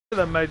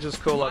The majors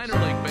call up.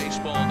 Minor league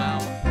baseball now.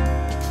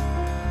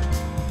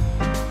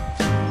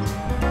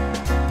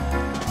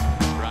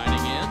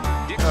 Riding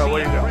in. Dixie Oh, what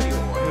do you got?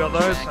 You got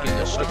those? Back in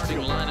the starting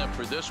lineup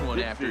for this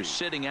one after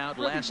sitting out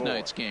last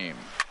night's game.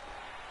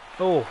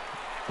 Oh.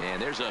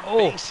 And there's a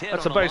base hit.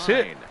 That's a base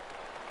hit.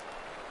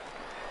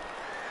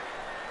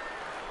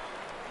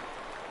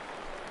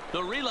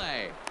 The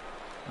relay.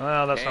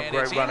 Well, that's not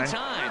great running.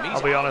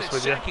 I'll be honest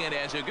with you.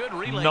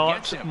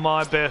 Not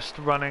my best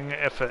running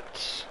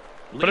efforts.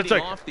 But it's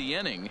okay. Off the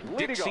inning,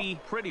 Dixie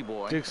Pretty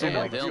Boy. Dixie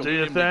Normus. Do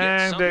your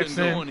thing,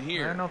 Dixie.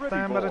 Ain't no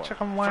thing but a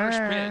chicken wing. First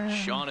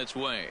pitch on its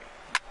way.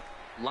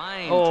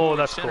 Line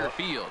that's center cool.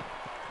 field.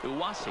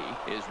 Iwasi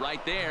is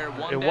right there.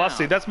 One Iwasi,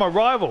 down. that's my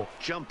rival.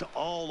 Jumped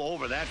all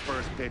over that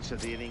first pitch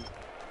of the inning.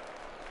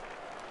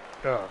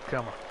 Oh,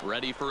 come on.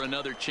 Ready for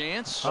another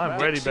chance?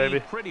 I'm ready, baby.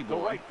 Pretty The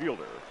Boy. right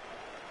fielder,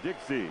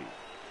 Dixie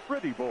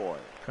Pretty Boy.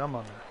 Come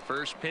on.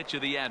 First pitch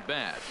of the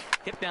at-bat.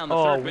 Hit down the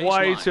third baseline.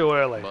 Way too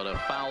early. But a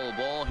foul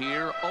ball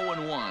here,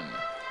 0-1.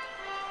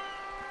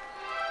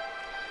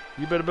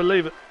 You better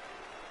believe it.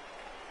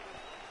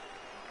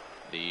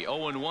 The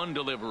 0-1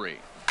 delivery.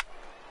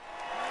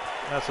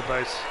 That's a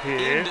base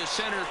here. Into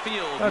center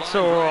field. That's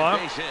line all drive,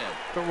 right. base hit.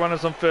 Got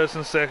runners on first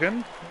and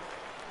second.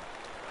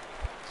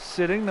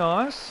 Sitting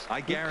nice.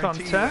 I Good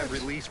guarantee contact. you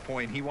at release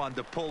point, he wanted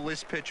to pull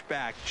this pitch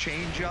back.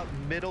 Change up,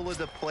 middle of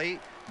the plate,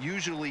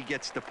 usually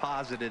gets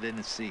deposited in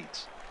the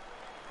seats.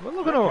 We're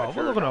looking all right.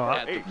 We're looking all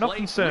At the right. Not plate,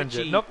 concerned yet.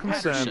 Richie Not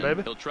concerned, Patterson.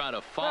 baby. He'll try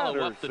to follow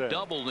up the Patterson.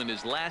 double in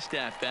his last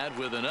at-bat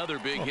with another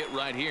big hit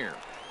right here.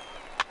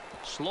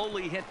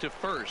 Slowly hit to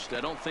first.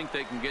 I don't think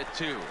they can get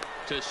two.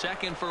 To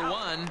second for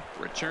one.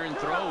 Return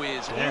throw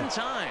is in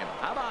time.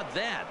 How about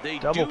that? They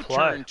Double do play.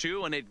 turn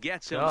two, and it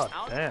gets him God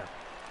out. damn.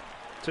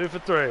 2 for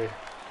 3.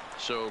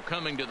 So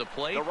coming to the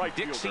plate, The right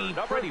Dixie fielder,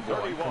 number Pretty Boy.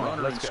 31. Runner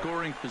in Let's go.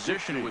 scoring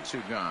position with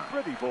Sugan.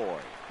 Pretty Boy.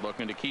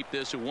 Looking to keep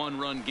this a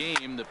one-run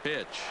game. The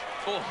pitch.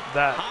 Oh,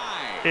 That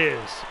high.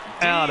 is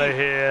out of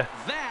here.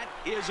 That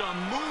is a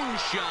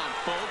moonshot,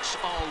 folks.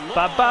 A long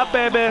Bye-bye,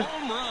 baby.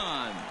 home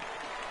run.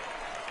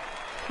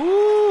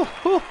 Woo,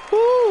 hoo,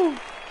 hoo.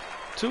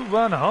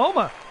 2-run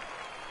homer.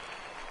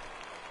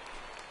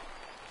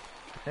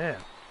 Damn,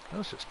 that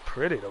was just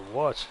pretty to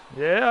watch.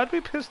 Yeah, I'd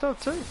be pissed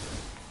off too.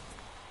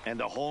 And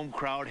the home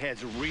crowd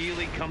has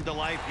really come to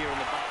life here in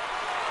the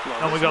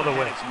well, And we this got the one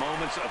win. had its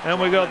moments of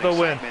And we drama got the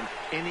win. excitement.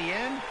 In the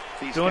end,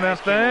 these Doing guys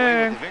our came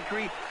away thing. with the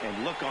victory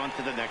and look on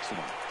to the next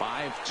one.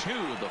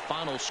 5-2, the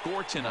final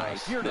score tonight.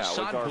 Nice. Here The now is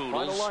Sod our Poodles.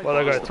 final line. Well,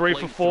 they crossed go the 3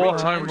 plate for 4, 3 home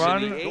times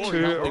run, in the 8th.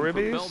 2 Nothing ribbies.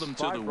 propelled them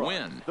to 5 the runs,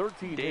 win.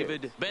 13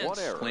 David hits, Bentz 1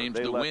 error. claims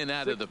They the left win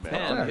out of the 6 men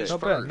pen. on Yeah, His not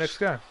first. bad. Next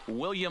guy.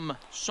 William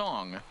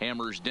Song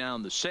hammers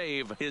down the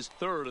save. His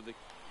third of the.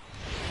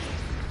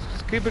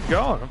 Just keep it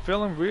going. I'm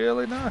feeling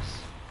really nice.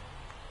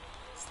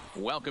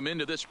 Welcome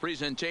into this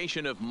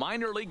presentation of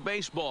minor league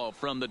baseball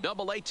from the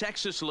AA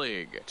Texas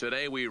League.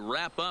 Today we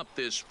wrap up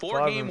this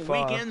 4-game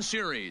 5-5. weekend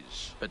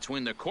series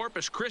between the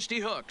Corpus Christi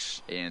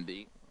Hooks and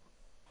the.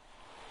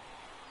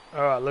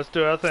 All right, let's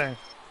do our thing.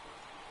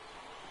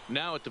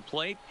 Now at the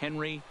plate,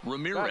 Henry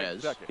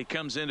Ramirez. Second. He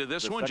comes into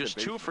this The one second just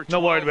baseman. 2 for 12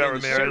 Not worried about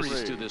in the Ramirez.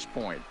 series to this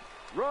point.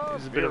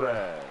 He's a bit of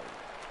a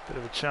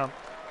Ramirez. chump.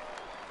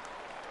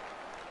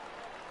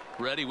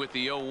 Ready with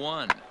the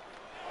 0-1.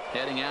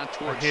 Heading out I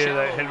towards hear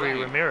that shallow Henry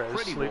right. Ramirez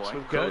Pretty sleeps Boy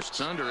with coasts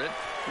ghosts. under it.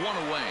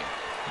 1 away.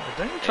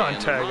 Don't you try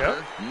and the tag runner,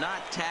 up.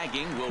 not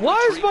tagging, will Why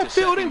is retreat my to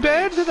second fielding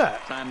bad base. to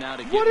that? Time now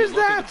to get What a is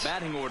look at that? the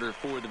batting order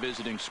for the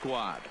visiting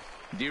squad.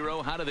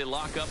 Dero, how do they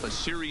lock up a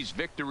series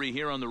victory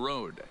here on the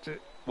road?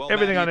 Well,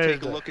 Everything Matt, I you need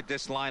take to a do. look at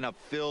this lineup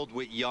filled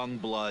with young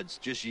bloods,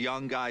 just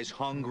young guys,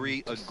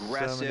 hungry, Just so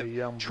aggressive, many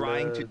young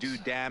trying to do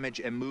bloods. damage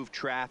and move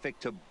traffic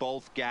to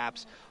both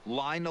gaps.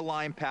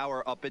 Line-to-line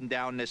power up and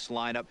down this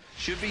lineup.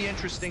 Should be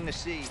interesting to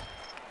see.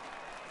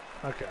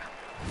 Okay.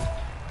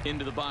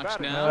 Into the box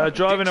now.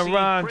 Driving Dixie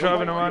around, Pretty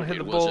driving Boy. around, hit the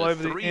It was ball a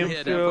over the 3-hit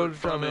infield, effort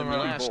from driving him around.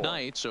 last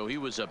night, so he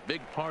was a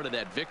big part of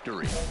that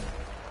victory.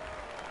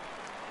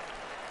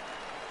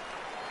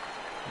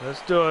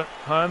 Let's do it.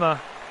 Homer.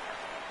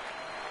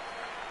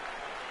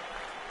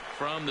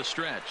 From the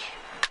stretch.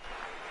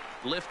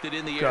 Lifted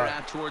in the Go. air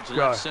out towards Go.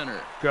 left center.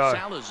 Go.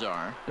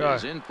 Salazar Go.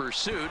 is in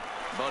pursuit,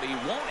 but he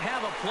won't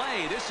have a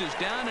play. This is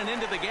down and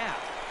into the gap.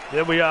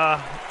 There we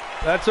are.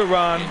 That's a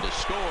run. And to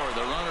score,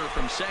 the runner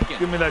from second.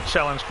 Give me that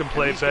challenge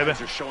complete, These baby.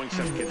 guys are showing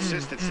some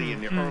consistency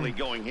in the early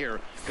going here.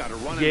 Got a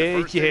run Yeah, in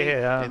the first inning,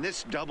 yeah. and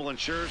this double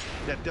ensures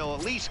that they'll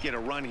at least get a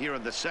run here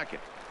in the second.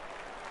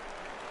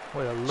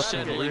 We are looking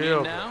Settling real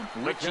in good. now,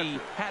 Richie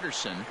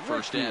Patterson.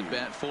 First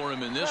at-bat for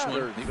him in this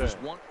one. He was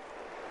one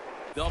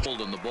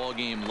doubled in the ball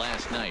game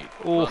last night.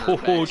 Runner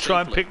back Oh,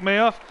 try and safely. pick me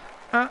off.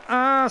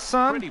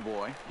 Son. Pretty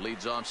Boy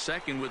leads off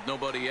second with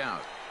nobody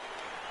out.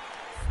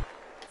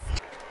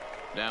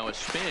 Now a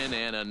spin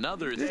and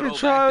another You throw can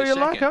try back all to you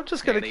second. like. I'm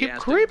just going And to he keep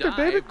has creeping, dive,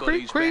 baby. but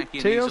Creep, he's creep. back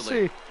in TLC.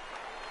 easily.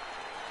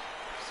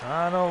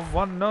 Son of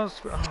one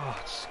nose.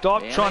 Oh,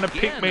 stop And trying to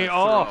pick again me a throw.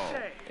 off.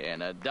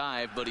 And a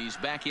dive, but he's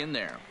back in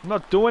there. I'm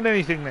not doing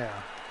anything now.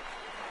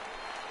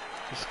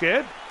 You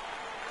scared?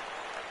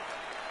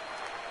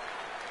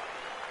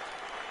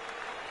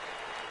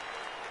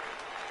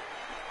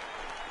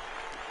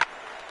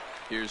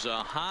 Here's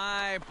a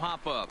high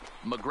pop-up.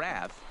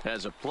 McGrath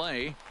has a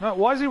play. No,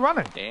 why is he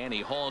running? And he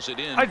hauls it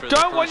in. I for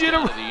don't the want you to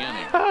first out of the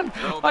inning. run.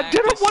 Throwback I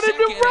didn't to want him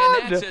second, to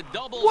run. and that's a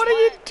double What are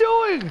you play.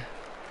 doing?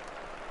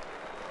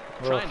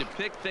 Trying to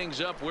pick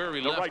things up where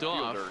he left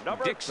off.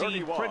 Dixie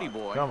 31. Pretty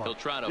Boy. He'll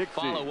try to Dixie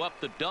follow up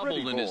the double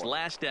in his 34.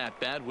 last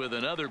at-bat with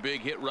another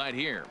big hit right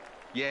here.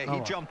 Yeah, he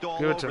jumped all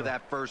Give it to over him.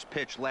 that first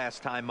pitch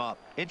last time up.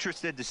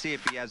 Interested to see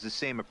if he has the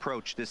same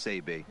approach this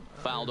AB.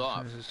 Fouled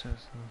off.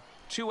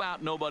 2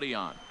 out, nobody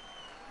on.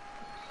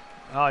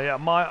 Oh yeah,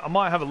 I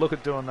might have a look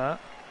at doing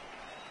that.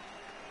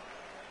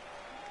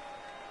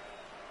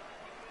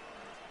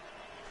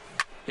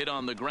 Hit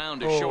on the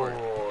ground to short.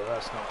 Oh,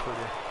 that's not pretty.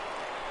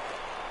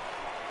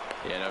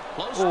 And a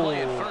close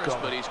play at first,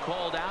 God. but he's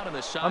called out and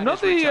the side I'm not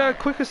is the retired.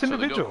 quickest So they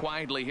individual. go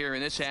quietly here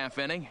in this half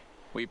inning.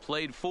 We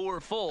played 4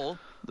 full.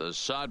 The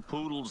Sod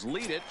Poodles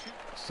lead it.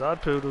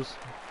 Sod Poodles.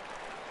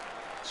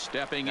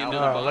 Stepping into the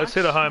box. Let's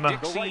hit a homer.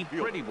 Dixie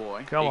Pretty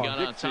Boy. Come he on. got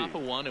on Dixie top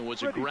of one and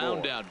was a Pretty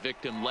ground Boy. out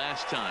victim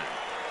last time.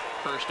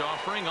 First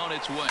offering on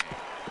its way.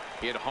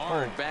 Hit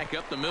hard back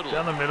up the middle.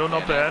 Down the middle, not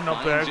And bad, it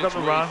not bad. finds Got its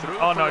the way run. through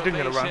Oh no, for I a didn't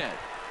get a base run. hit.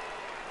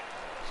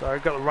 Sorry,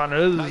 got the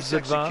runners Nice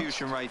advanced.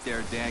 execution right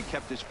there, Dan.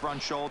 Kept his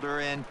front shoulder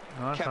in,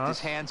 Nice, kept nice. his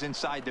hands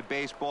inside the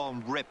baseball,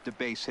 and ripped the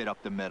base hit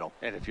up the middle.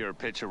 And if you're a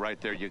pitcher right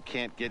there, you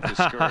can't get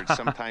discouraged.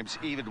 Sometimes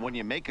even when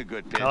you make a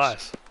good pitch,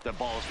 Nice. the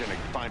ball's going to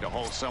find a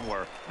hole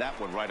somewhere. That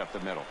one right up the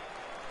middle.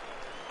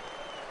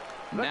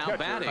 Now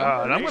batting.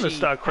 And I'm going to Reggie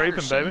start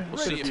creeping, Patterson. baby. We'll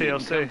Look see at if the he can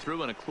come TLC.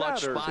 through in a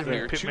clutch Batter. spot See if he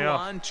here. can pick 2 me off.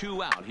 on,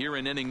 2 out here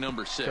in inning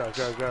number 6.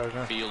 Go.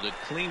 Fielded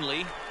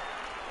cleanly.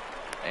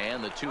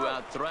 And the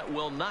 2-out threat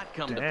will not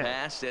come to Damn.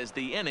 pass as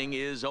the inning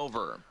is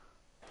over.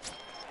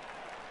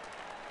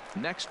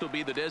 Next will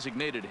be the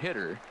designated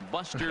hitter,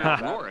 Buster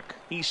Rourke.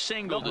 He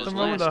singled his What's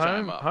wrong with last the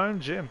time up. home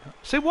gym?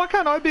 See, why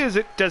can't I be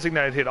a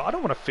designated hitter? I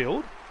don't want to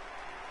field.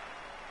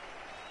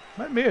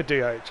 Make me a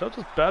DH. I'll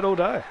just bat all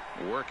day.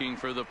 Working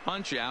for the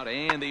punch out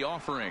and the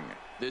offering.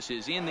 This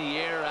is in the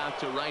air out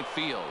to right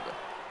field.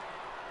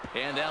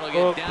 And that'll get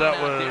Oh, down that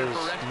out there for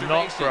was extra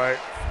not bases. great.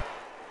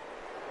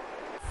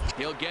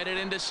 He'll get it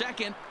into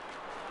second.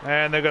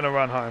 And they're going to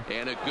run home.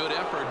 And a good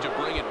effort to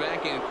bring it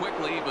back in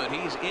quickly, but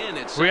he's in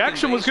at second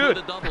Reaction was base with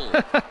good. a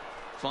double.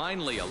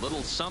 Finally, a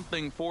little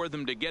something for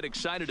them to get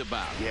excited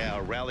about. Yeah,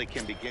 a rally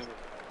can begin with.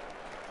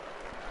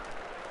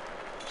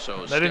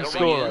 So They didn't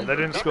stepping score, in, they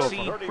didn't score.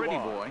 Dixie Pretty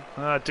Boy.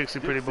 Dixie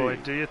Pretty Boy,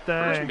 do your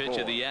First thing. pitch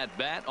of the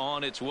at-bat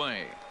on its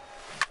way.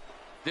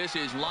 This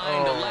is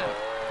line to left.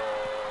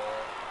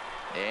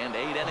 And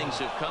 8 innings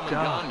have come and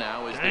gone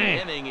now as the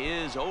inning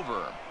is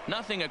over.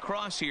 Nothing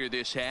across here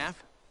this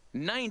half.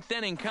 9th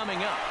inning coming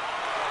up.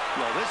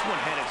 Well, this one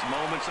had its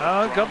moments of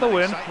Got drama the and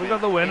win. excitement. We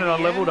got the win, In and I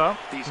the leveled end, up.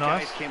 These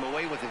Nice. guys came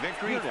away with a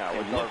victory Now and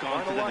with our look on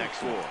to final the line next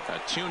score. one. A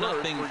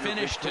 2-0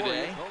 finish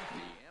today.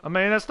 I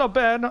mean, that's not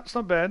bad. That's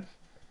not bad.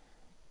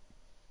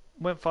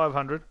 Went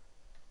 500.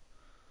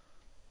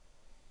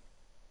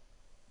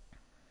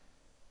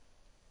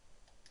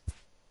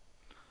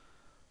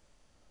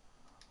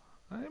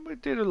 We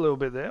did a little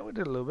bit there. We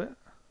did a little bit.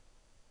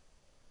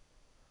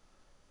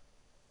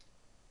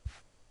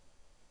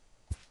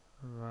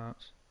 Right.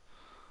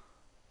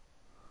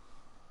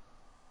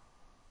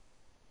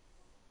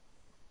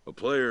 A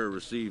player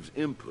receives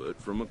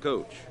input from a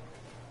coach.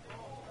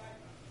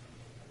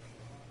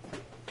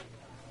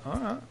 All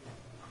right.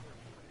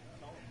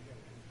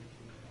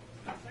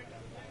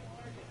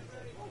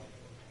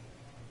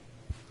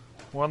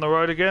 We're on the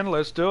road again.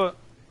 Let's do it.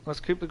 Let's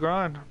keep the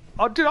grind.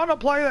 Oh, did I not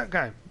play that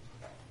game?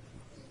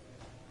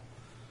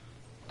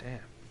 Damn.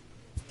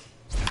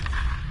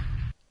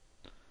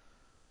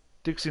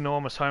 Dixie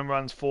Normus home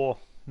runs 4.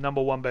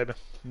 Number 1, baby.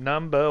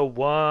 Number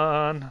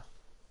 1.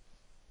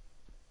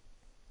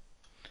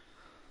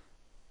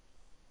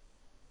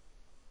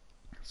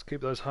 Let's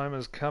keep those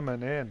homers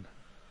coming in.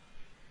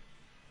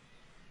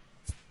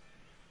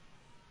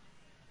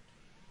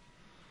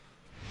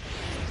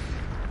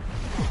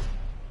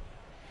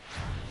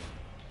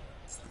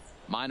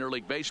 Minor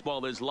League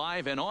Baseball is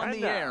live and on And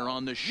the now, air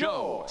on the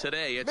show. your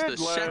Today, it's the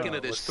Midland. second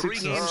of this We're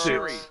 6 and 3-game 6.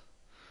 series.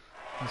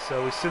 And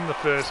so we seen the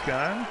first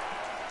game.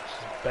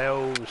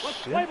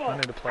 Bullshit. I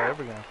need to play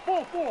every game.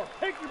 Ball 4,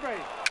 take your base.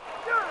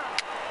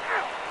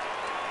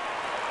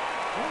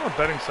 Why am I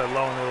betting so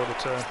low in the order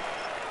too?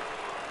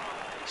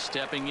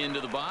 Stepping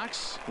into the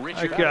box,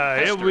 Richard Okay,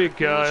 here Hester. we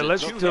go. It was a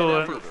Let's two-hit do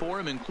it. effort for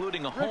him,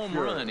 including a home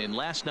Richard run in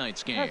last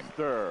night's game.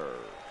 Hester.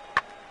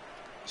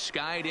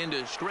 Skied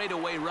into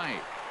straightaway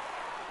right.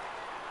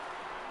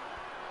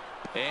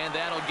 And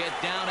that'll get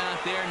down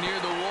out there near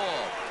the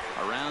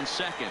wall. Around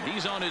second.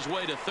 He's on his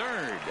way to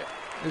third.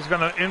 He's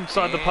gonna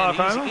inside the And park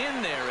he's homer.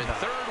 in there at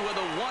third with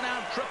a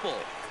one-out triple.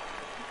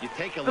 You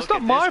take a That's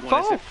look not at my this one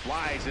as fault. it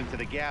flies into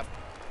the gap.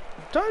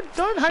 Don't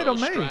hate So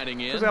on me striding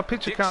because in, our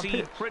pitcher can't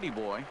Dixie pitch. Pretty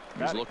Boy is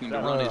Batting looking to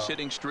center. run his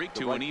hitting streak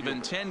to right an even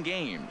fielder. 10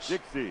 games.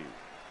 Dixie.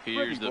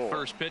 Here's the Pretty Boy.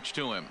 first pitch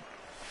to him.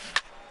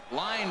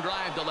 Line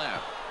drive to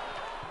left.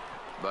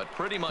 But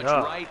pretty much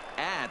Yeah. right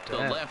at the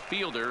Damn. left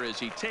fielder as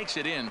he takes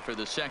it in for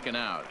the second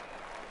out.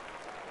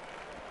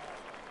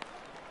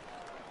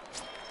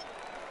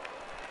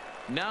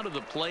 Now to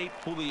the plate,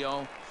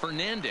 Julio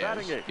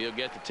Fernandez. He'll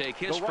get to take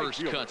his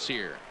first cuts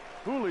here.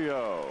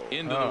 Julio.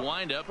 Into the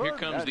windup. Here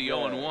comes the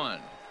 0-1.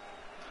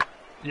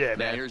 Yeah, now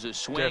man. here's a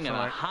swing and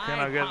a high Can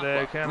I get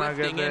there? Can I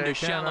get there?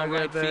 Can I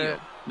get there?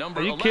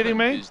 Number Are you kidding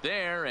me? is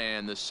there,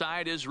 and the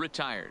side is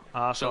retired.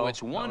 So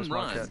it's 1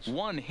 run,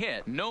 1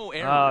 hit, no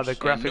errors. Ah, the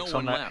graphics and no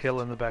on that left.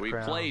 hill in the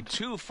background. We played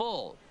 2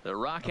 full. The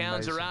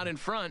Rockhounds are out in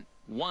front,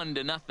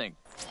 1-0.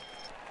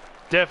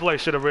 Definitely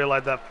should have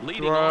realized that.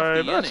 Leading off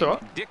the That's inning, all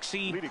right.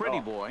 Dixie Pretty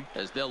Boy,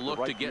 as they'll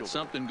look to get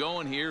something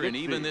going here and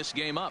even this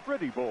game up.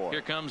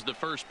 Here comes the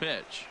first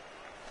pitch.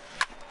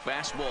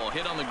 Fastball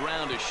hit on the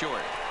ground to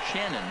short.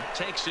 Shannon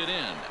takes it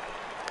in.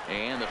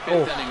 And the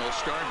 5th inning will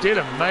start.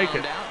 Didn't make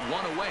it.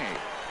 Out, 1 away.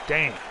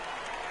 Dang.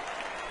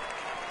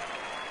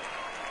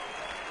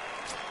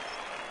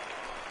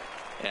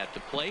 At the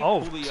plate,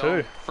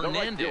 2.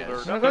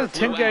 Fernandez. I got a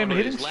 10-game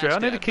hitting streak. I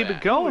need to keep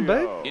it going,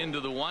 babe.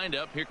 Into the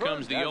windup. Here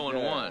comes the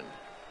 0-1.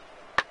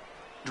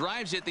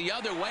 Drives it the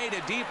other way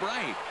to deep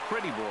right.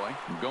 Pretty Boy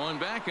going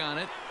back on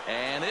it,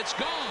 and it's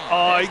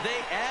gone.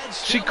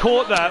 She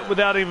caught that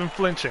without even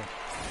flinching.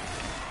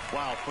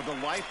 Wow, for the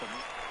life of me.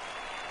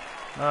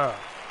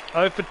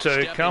 0 for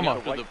 2. Come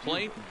on. To the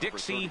plate,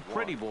 Dixie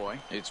Pretty Boy.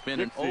 It's been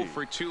an 0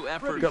 for 2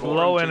 effort. Got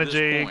low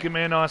energy. Give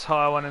me a nice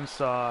high one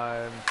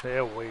inside.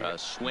 There we go. A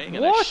swing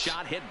and a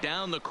shot hit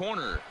down the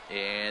corner,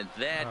 and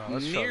that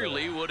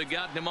nearly would have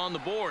gotten him on the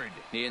board.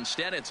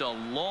 Instead, it's a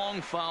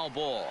long foul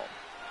ball.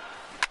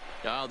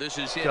 Oh, this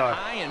is hit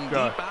high and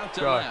deep out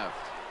to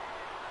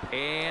left.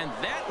 And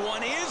that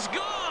one is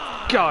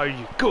gone. Go,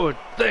 you good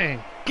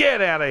thing.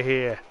 Get out of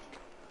here.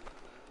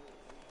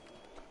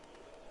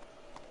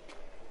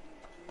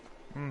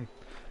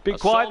 Be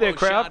quiet there,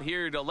 crowd. Shot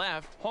here to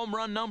left. Home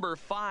run number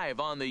 5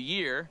 on the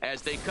year.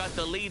 As they cut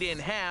the lead in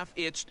half,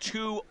 it's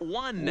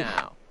 2-1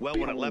 now. Well,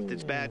 when it left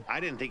its bat, I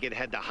didn't think it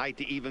had the height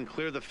to even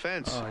clear the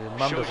fence. Oh, your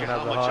mum Shows doesn't you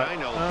have how the much height.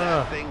 I know.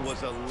 That thing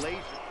was a laser.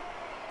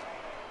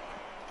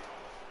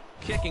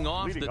 Kicking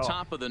off the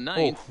top of the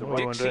 9th,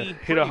 Dixie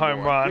hit a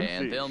home run.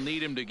 And they'll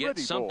need him to get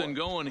something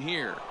going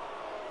here.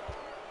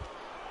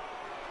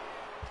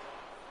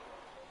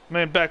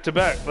 Man, back to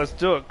back. Let's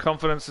do it.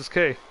 Confidence is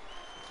key.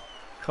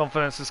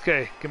 Confidence is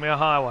key. Give me a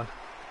high one.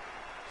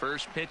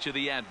 First pitch of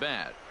the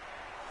at-bat.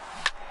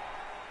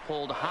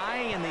 Pulled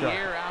high in the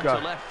air out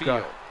to left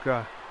field.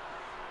 Go.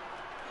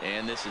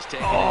 And this is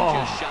taken in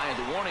just shy of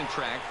the warning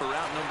track for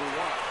route number 1.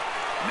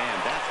 Man,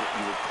 that's what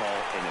you would call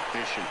an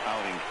efficient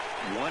outing.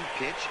 1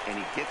 pitch, and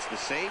he gets the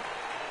save.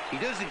 He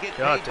doesn't get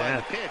paid by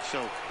the pitch,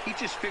 so he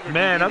just figured.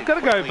 Man, I've got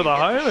to go for the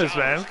homers,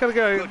 man. I've got to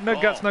go no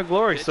guts, no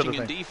glory sort of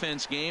thing. Pitching and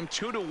defense game,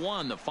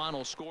 2-1, the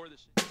final score.